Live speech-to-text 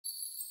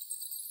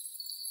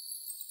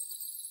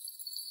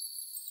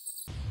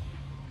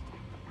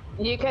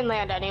You can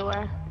land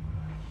anywhere.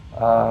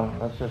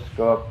 Let's just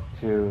go up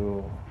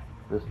to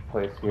this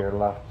place here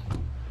left.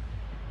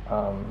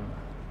 Um,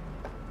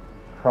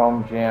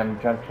 Chrome Jam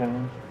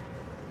Junction.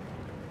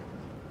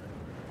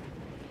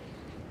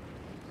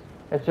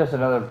 It's just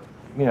another,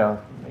 you know,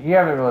 you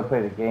haven't really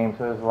played the game,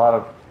 so there's a lot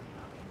of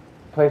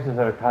places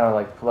that are kind of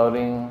like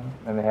floating,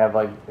 and they have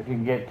like, if you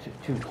can get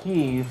two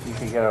keys,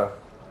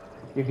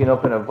 you can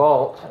open a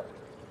vault,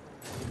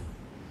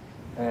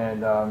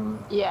 and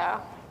Yeah.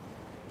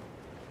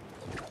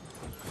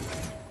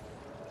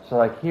 so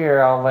like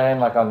here, I'll land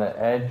like on the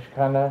edge,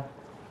 kind of.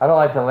 I don't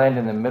like to land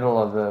in the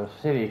middle of the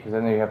city because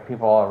then you have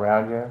people all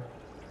around you.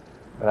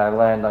 But I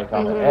land like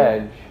on the Mhm.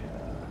 edge.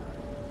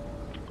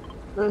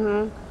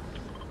 Mhm.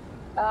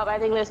 I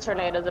think this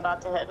tornado's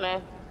about to hit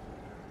me.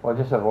 Well,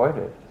 just avoid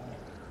it.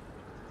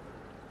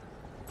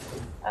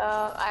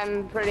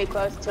 I'm pretty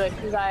close to it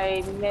because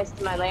I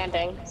missed my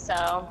landing.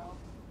 So.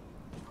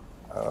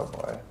 Oh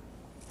boy.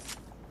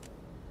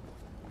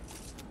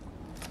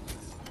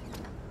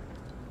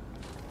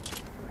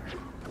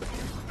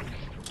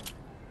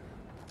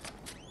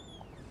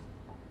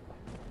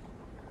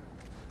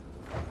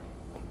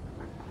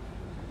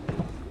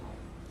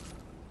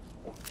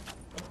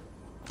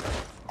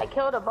 I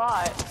killed a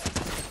bot.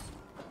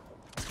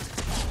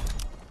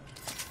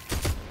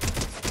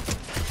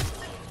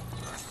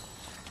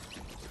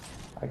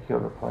 I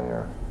killed a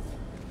player.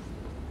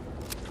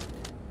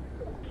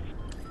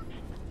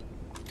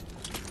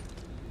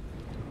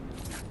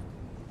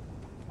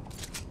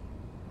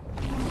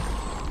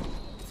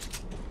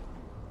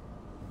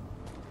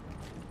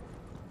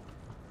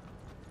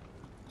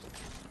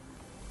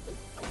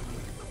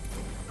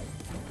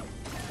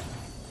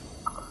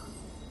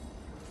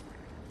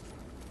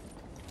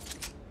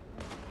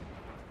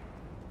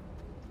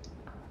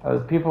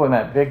 There's people in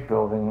that big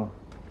building.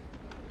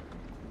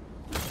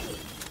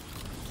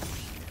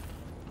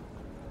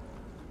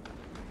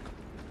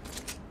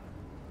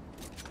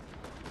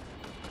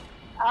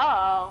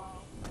 Oh.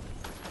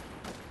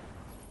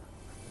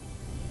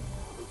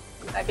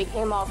 I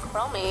became all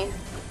chromy.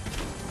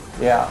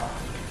 Yeah.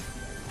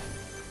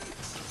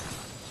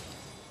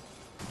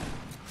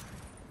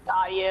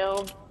 Got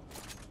you.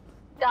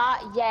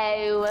 Got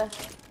you.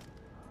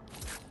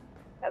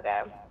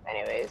 Okay.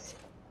 Anyways.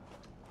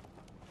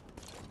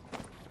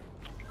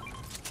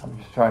 I'm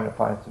just trying to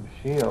find some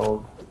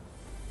shield.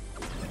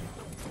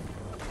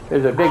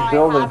 There's a big I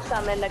building. have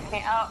some in the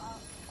can. Oh.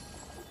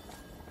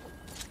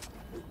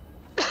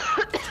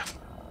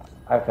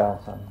 I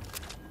found some.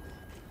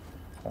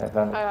 I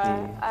found a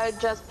Alright. key. I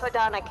just put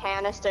down a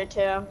canister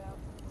too.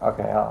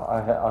 Okay,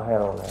 I'll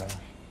head over there.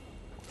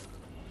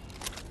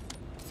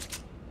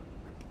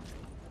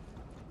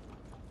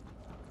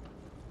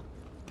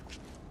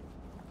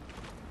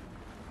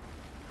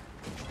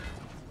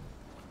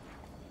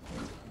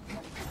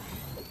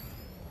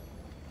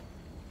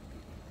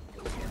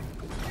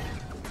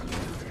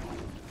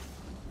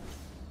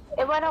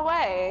 It went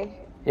away.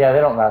 Yeah, they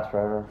don't last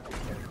forever.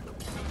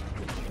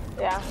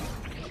 Yeah.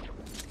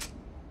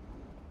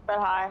 But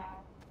hi.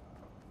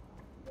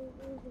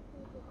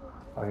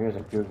 Oh, here's a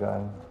goo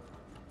gun.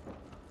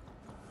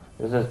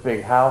 There's this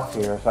big house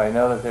here, so I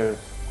know that there's...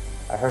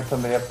 I heard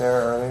somebody up there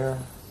earlier.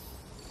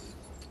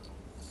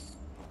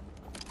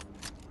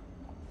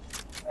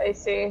 I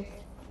see.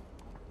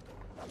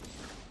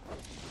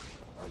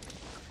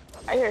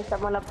 I hear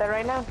someone up there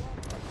right now.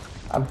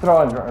 I'm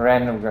throwing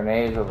random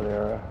grenades over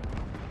there.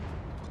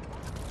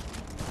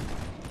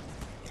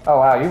 Oh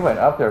wow, you went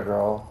up there,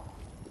 girl.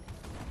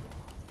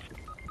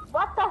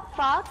 What the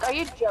fuck? Are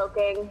you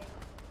joking?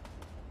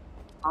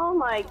 Oh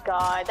my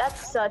god,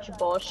 that's such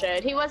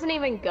bullshit. He wasn't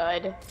even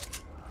good.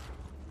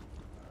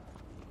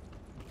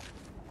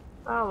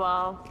 Oh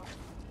well.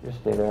 Just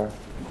stay there.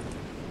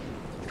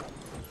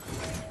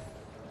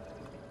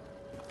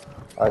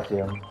 I see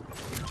him.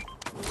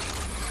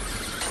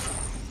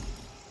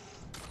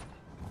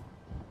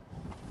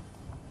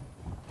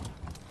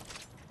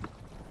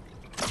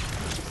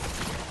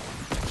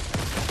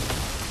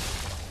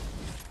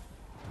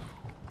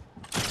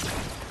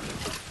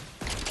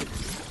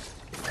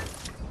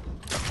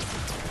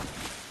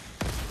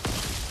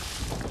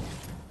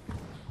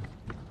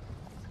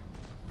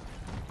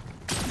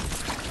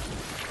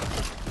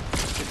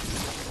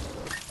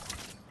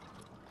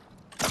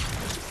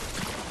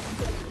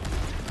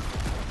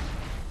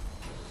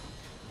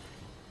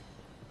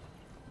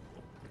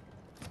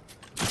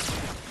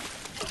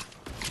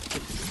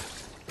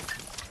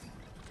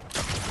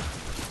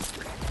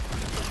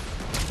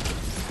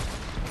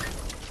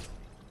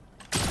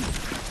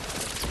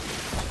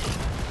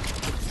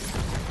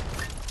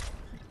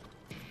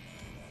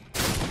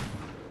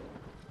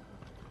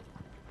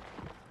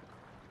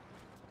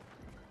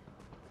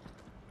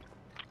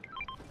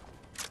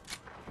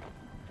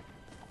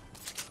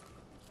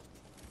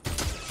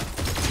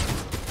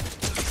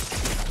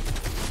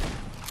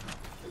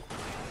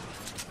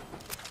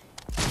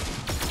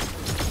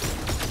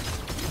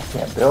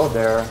 Can't build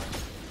there.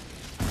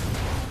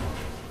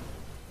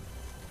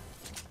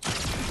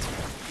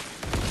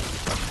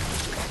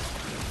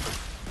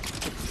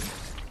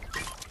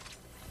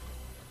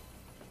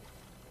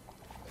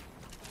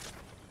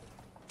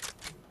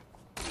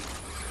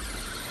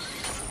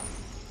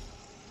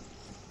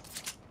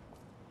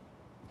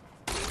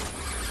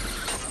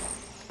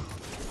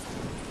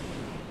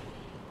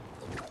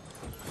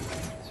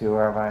 see,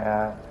 where am I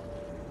at?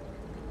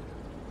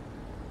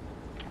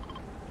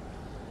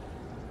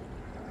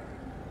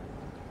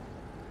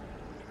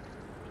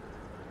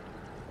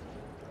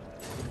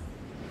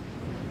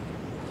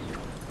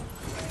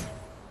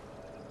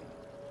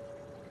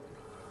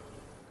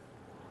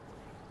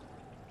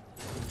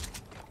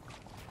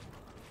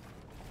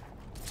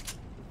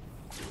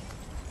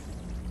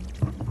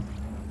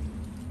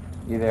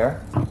 You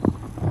there?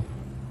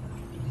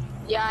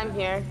 Yeah, I'm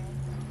here.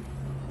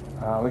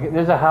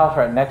 There's a house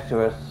right next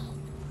to us.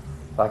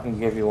 So I can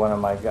give you one of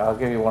my. I'll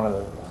give you one of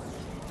the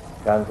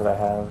guns that I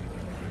have.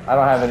 I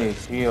don't have any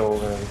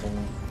shield or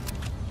anything.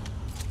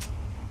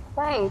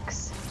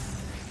 Thanks.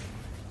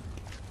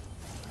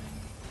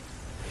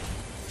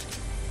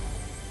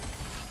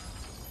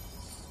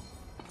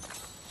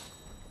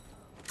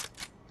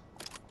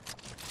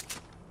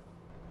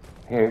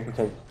 Here, you can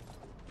take.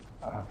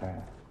 Okay.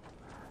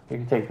 You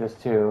can take this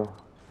too.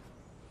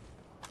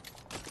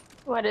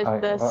 What is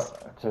this?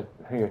 Well,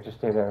 here, just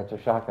stay there. It's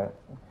a shotgun.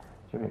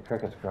 Should be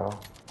crickets, girl.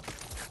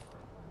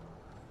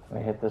 Let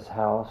me hit this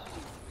house.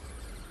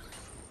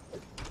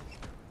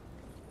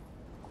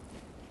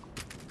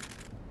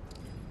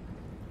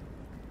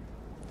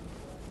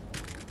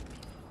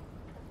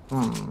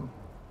 Oh,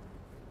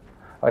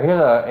 here's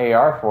an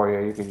AR for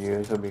you. You could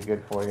use. It'll be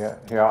good for you.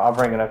 Here, I'll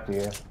bring it up to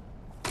you.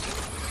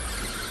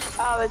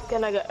 Oh, it's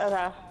gonna go.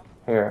 Okay.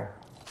 Here.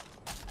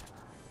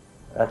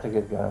 That's a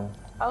good gun.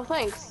 Oh,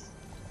 thanks.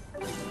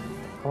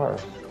 Of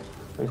course.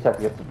 We just have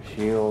to get some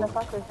shield. What the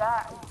fuck is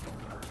that?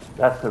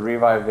 That's the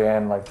revive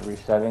van, like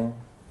resetting.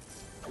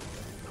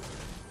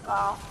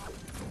 Wow.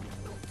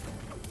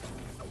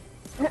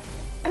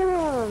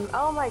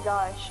 Oh my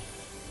gosh.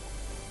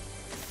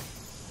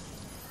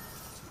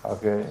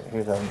 Okay,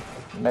 here's a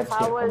med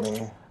kit for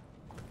me.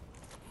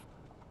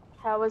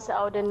 How was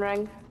Elden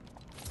Ring?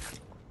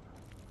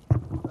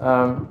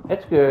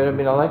 It's good. I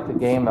mean, I like the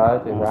game. I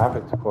like the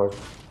graphics, of course.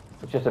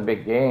 It's just a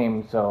big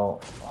game, so.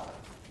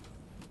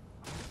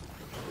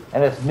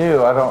 And it's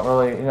new. I don't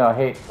really, I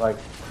hate, like,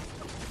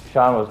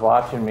 Sean was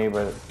watching me,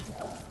 but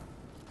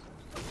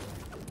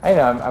I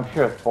know, I'm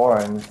sure it's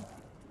boring.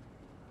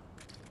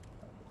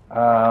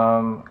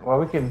 Well,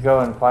 we can go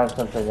and find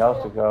something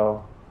else to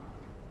go.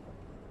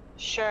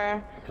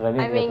 Sure. I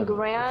mean,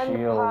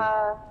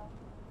 Grandpa.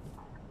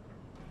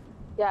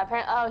 Yeah,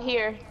 apparently. Oh,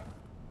 here.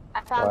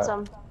 I found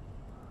some.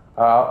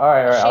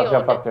 Alright, I'll Shield.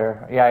 jump up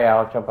there. Yeah,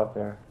 I'll jump up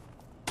there.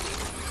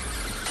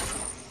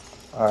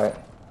 Alright.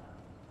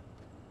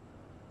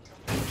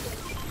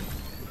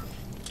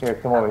 Here,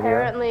 come over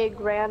here. Apparently,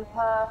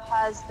 Grandpa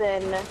has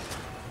been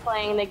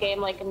playing the game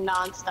like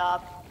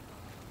non-stop.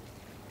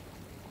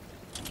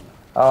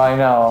 Oh, I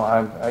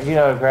know. You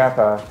know,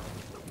 Grandpa.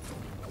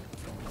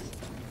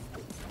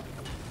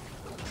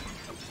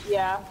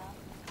 Yeah.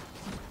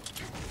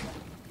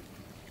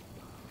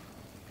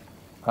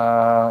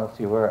 Let's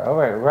see,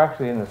 we're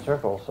actually in the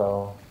circle,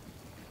 so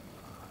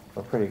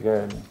we're pretty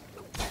good.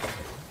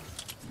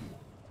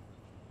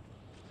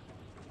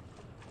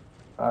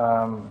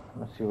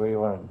 Let's see, where you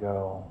want to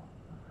go.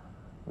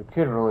 We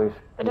could really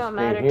It don't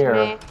stay matter here.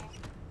 to me.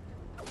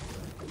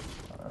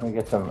 Let me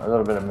get a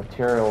little bit of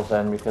materials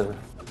then, because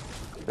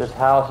this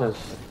house is.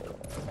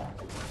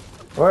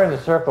 We're in the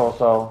circle,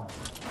 so.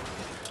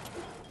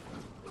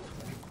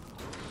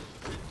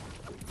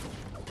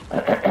 I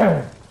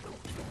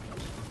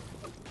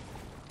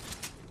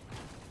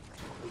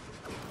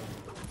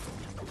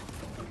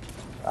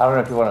don't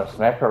know if you want a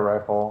sniper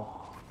rifle.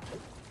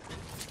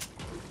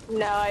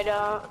 No, I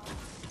don't.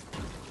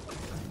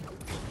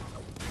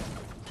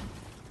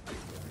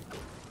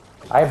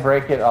 I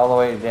break it all the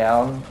way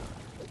down.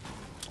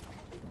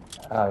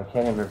 You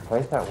can't even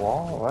replace that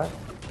wall? What?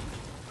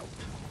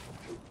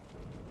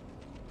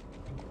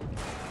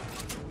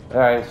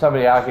 Alright,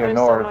 somebody out here There's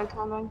north. someone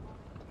coming.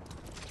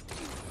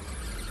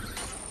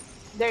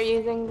 They're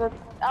using the.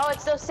 Oh,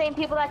 it's those same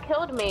people that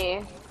killed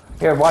me.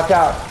 Here, watch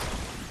out.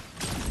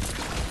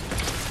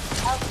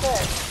 Oh,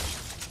 good.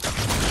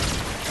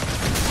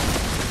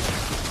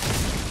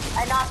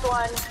 I knocked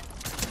one.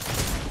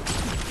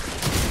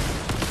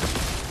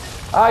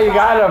 Oh, you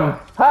got him.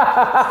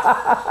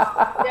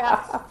 Yeah.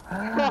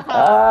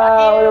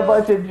 What a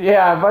bunch of,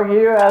 fuck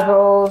you,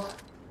 assholes.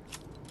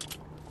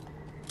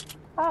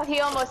 Oh,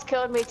 he almost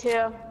killed me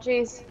too.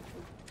 Jeez.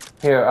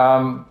 Here,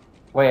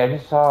 wait, I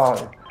just saw,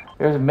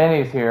 there's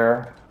minis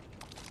here.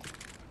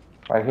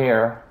 Right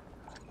here.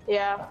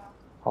 Yeah.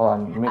 Hold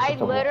on. Let me I put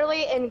the-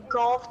 literally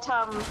engulfed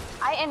him.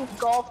 I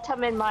engulfed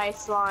him in my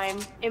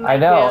slime. In my I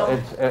know, goo.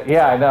 it's,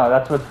 I know,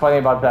 that's what's funny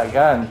about that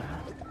gun.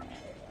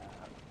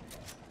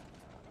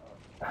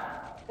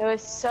 It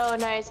was so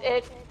nice.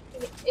 It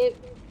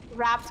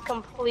wrapped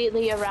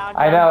completely around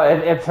I him. know,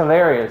 it's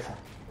hilarious.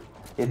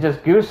 You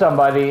just goo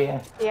somebody.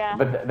 Yeah.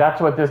 But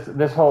that's what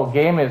this whole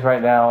game is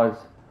right now, is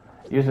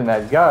using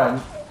that gun.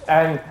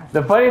 And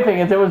the funny thing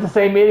is, it was the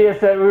same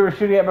idiots that we were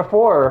shooting at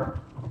before.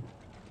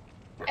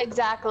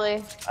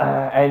 Exactly.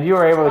 And you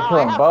were able to kill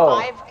them both.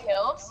 I have 5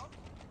 kills.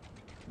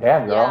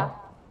 Damn, girl. Yeah.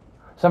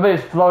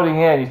 Somebody's floating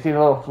in. You see the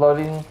little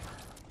floating?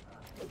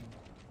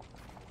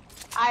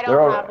 I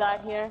don't have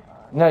that here.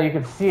 No, you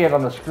can see it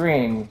on the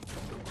screen.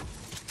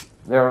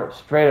 They're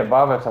straight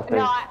above us, I think.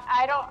 No,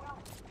 I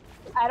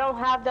don't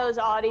have those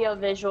audio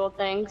visual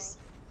things.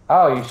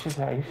 Oh, you should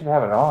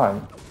have it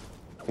on.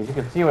 Because you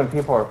can see when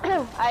people are...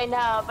 I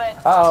know, but...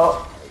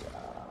 Uh-oh.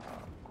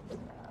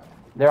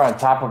 They're on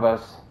top of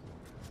us.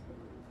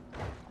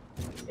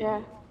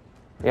 Yeah.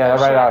 Yeah,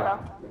 they're right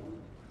out.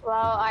 Well,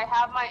 I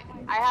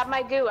have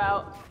my goo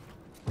out.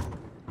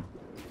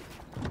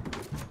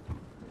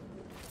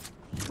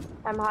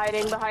 I'm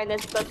hiding behind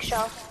this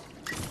bookshelf.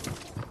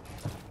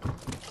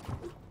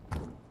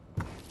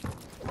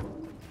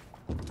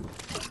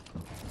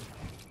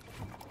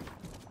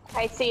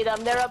 I see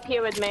them. They're up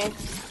here with me.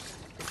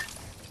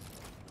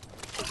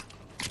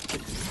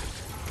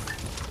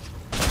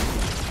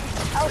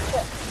 Oh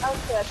shit. Oh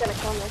shit, that's gonna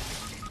kill me.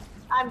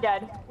 I'm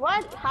dead.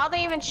 What? How'd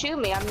they even shoot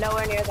me? I'm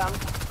nowhere near them.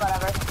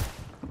 Whatever.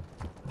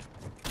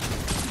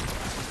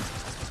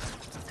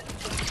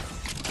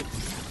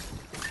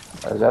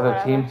 There's other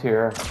teams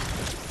here.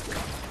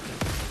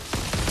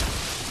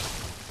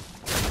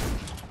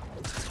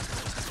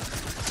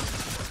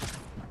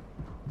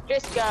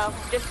 Just go.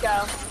 Just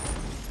go.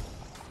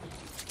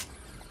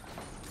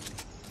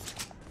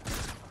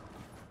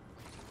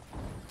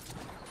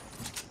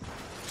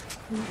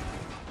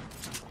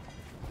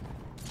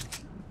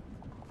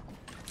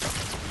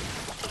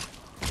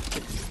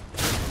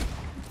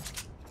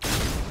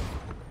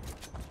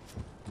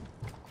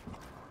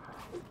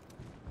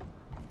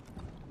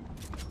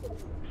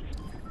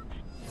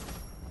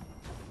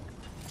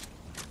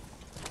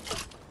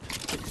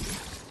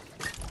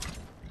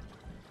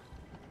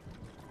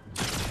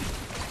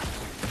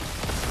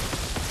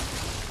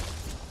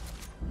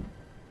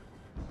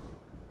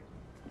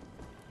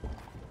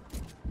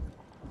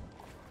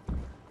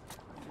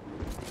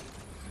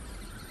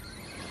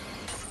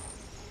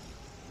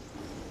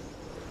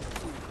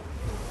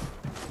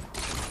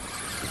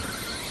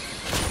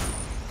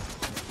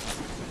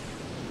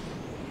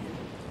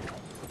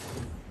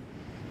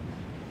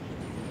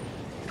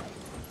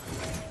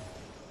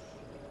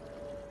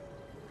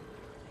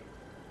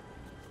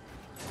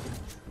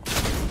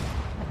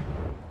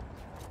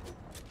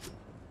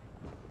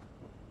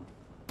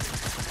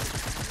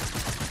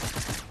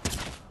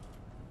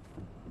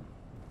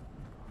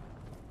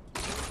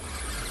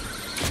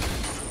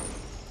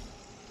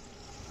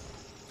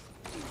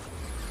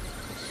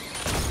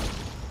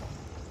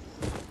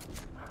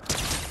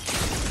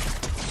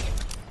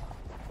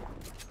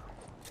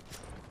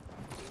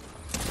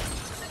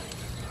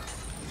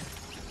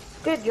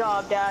 Good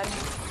job, Dad.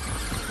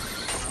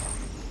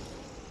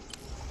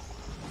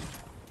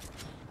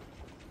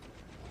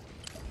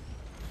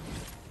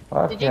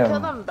 Did you kill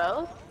them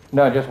both?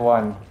 No, just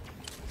one.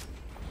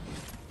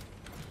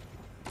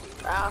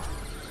 Wow.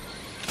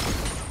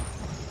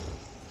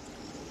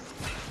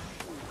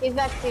 He's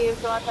next to you,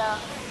 so watch out.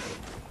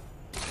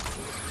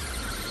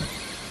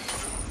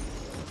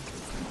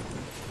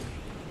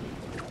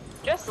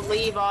 Just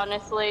leave,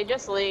 honestly.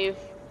 Just leave.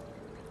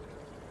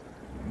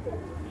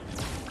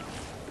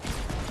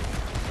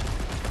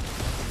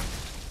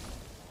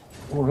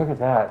 Oh, look at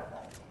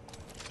that.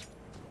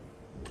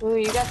 Ooh,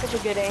 you got such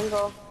a good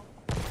angle.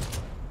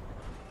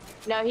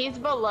 No, he's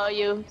below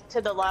you, to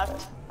the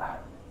left.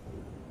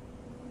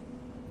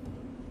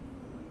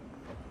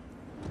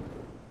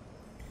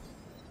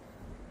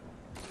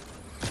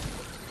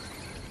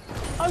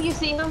 Oh, you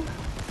see him?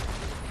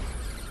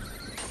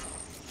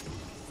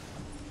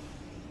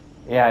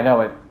 Yeah, I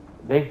know it.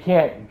 They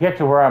can't get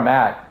to where I'm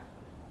at.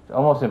 It's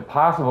almost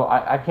impossible.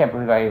 I can't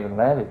believe I even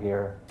landed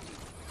here.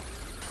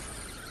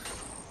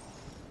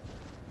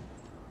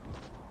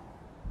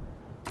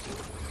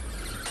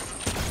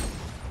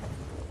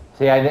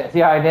 See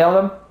how I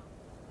nailed him?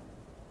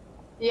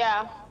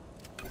 Yeah.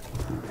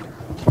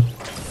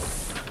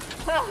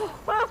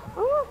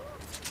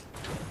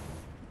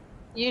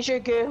 Use your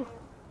goo.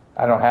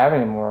 I don't have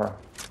any more.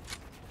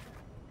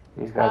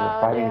 These guys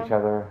are fighting damn. each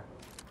other.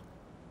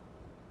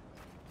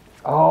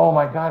 Oh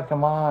my god,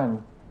 come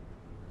on.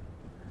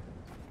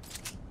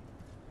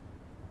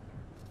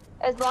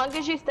 As long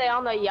as you stay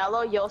on the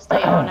yellow, you'll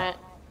stay on it.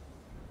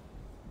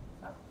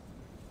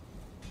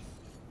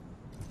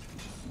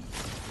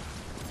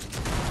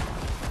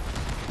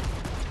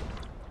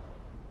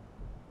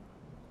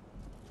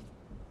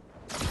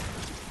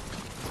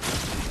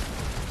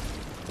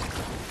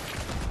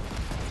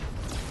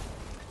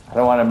 I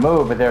don't want to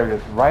move, but they're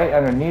just right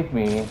underneath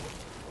me.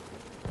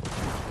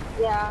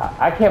 Yeah.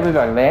 I can't believe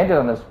I landed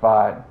on this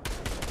spot.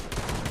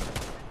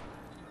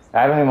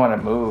 I don't even want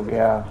to move,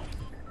 yeah.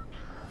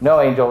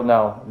 No, Angel,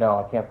 no.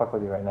 No, I can't fuck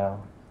with you right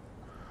now.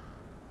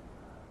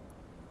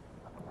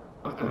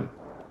 I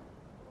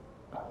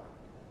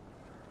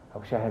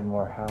wish I had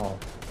more health.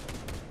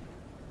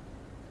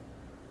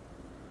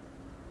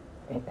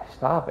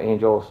 Stop,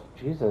 Angels.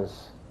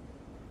 Jesus.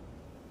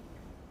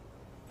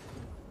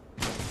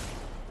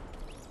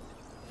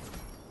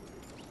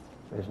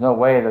 There's no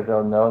way that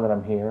they'll know that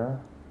I'm here.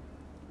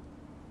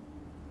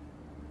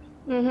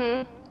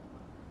 Mm-hmm.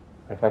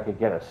 If I could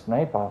get a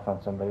snipe off on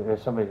somebody,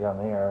 there's somebody down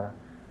there.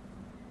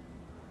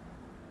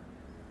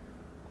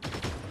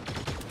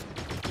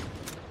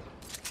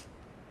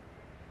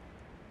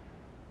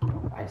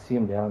 see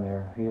him down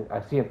there.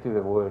 I see him through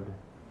the wood.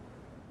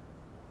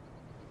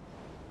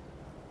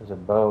 There's a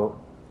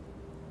boat.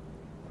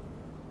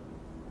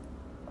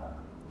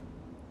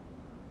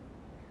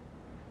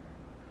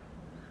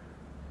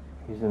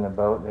 He's in the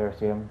boat there,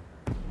 see him?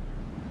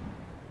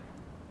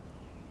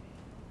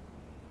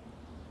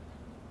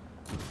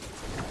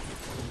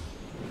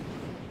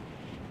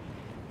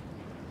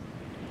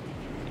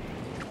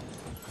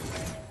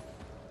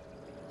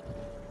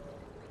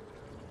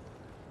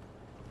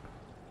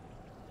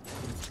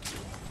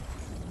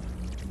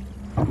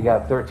 You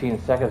got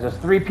 13 seconds. There's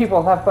 3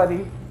 people left,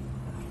 buddy.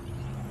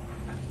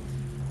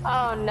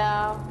 Oh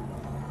no.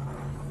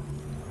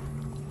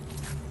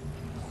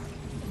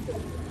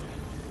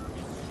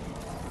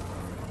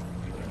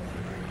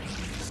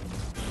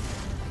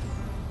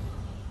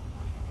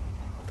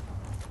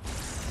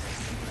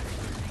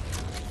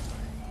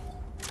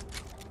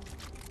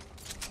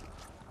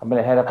 I'm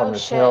gonna head up on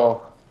this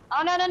hill.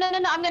 Oh no,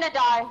 I'm gonna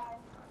die.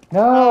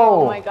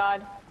 No! Oh my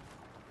god.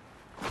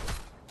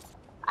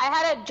 I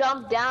had to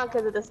jump down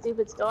because of the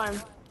stupid storm.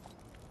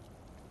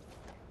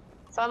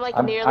 So I'm like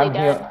nearly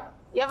dead. Here.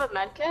 You have a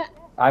med kit?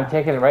 I'm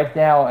taking it right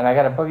now, and I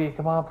got a boogie.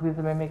 Come on, please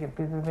let me make it.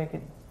 Please let me make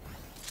it.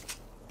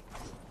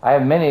 I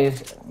have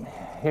minis.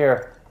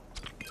 Here.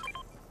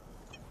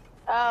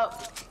 Oh.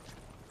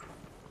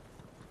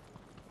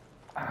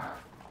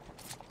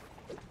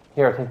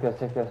 Here, take this,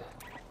 take this.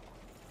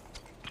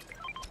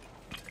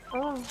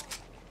 Oh. Do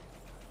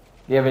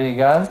you have any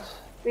guns?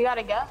 We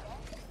gotta go?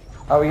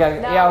 Oh, we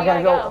gotta, no, yeah, we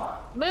gotta go.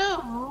 Move!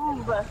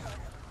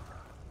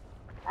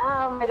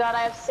 Oh my god,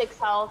 I have 6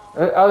 health.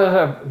 Oh, there's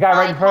a guy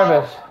right in front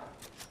of us.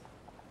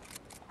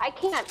 I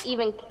can't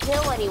even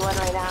kill anyone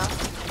right now.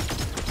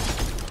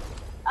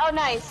 Oh,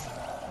 nice.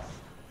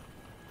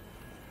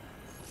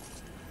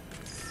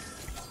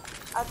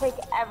 I'll take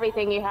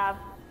everything you have.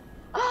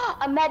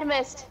 A med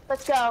mist.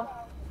 Let's go.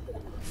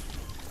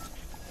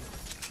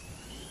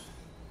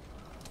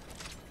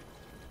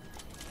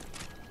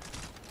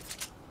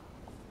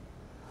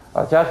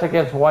 Just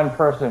against one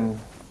person.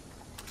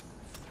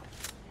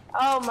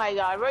 Oh my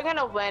god, we're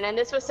gonna win, and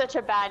this was such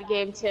a bad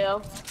game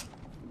too.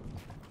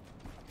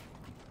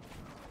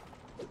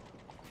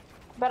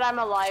 But I'm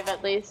alive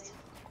at least.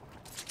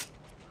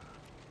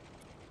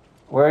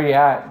 Where are you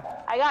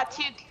at? I got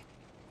 2.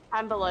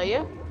 I'm below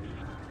you.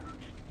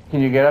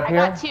 Can you get up here?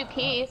 I got 2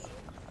 keys.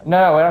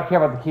 No, I don't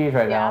care about the keys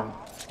right now.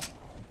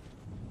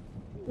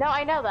 No,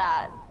 I know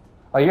that.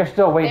 Oh, you're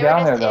still way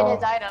down there though. In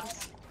his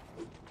items.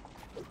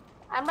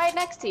 I'm right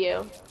next to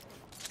you.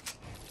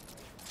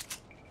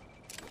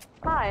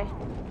 Hi.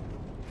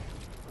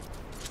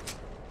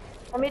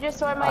 Let me just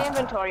sort my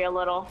inventory a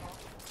little.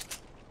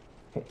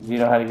 Do you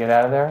know how to get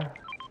out of there?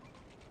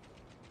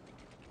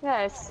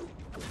 Yes.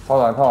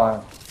 Hold on, hold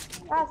on.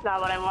 That's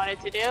not what I wanted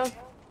to do.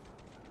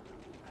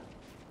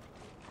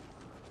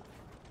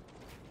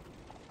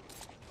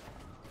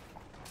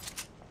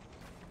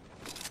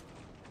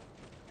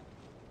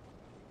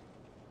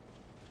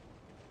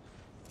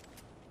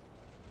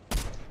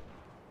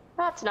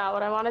 That's not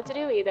what I wanted to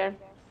do either.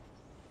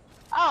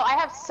 Oh, I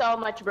have so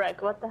much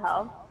brick. What the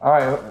hell?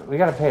 Alright, we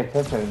gotta pay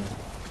attention.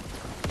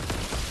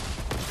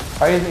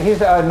 Oh, he's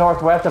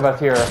northwest of us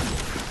here.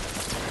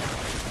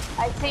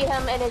 I see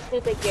him in his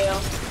stupid goo.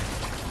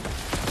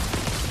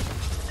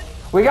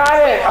 We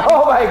got it!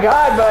 Oh my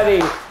god,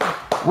 buddy!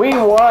 We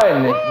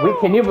won!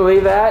 Can you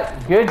believe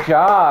that? Good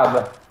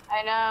job!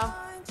 I know.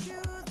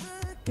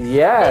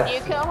 Yes!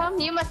 Did you kill him?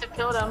 You must have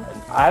killed him.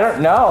 I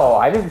don't know.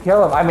 I didn't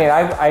kill him. I mean,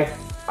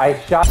 I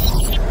shot...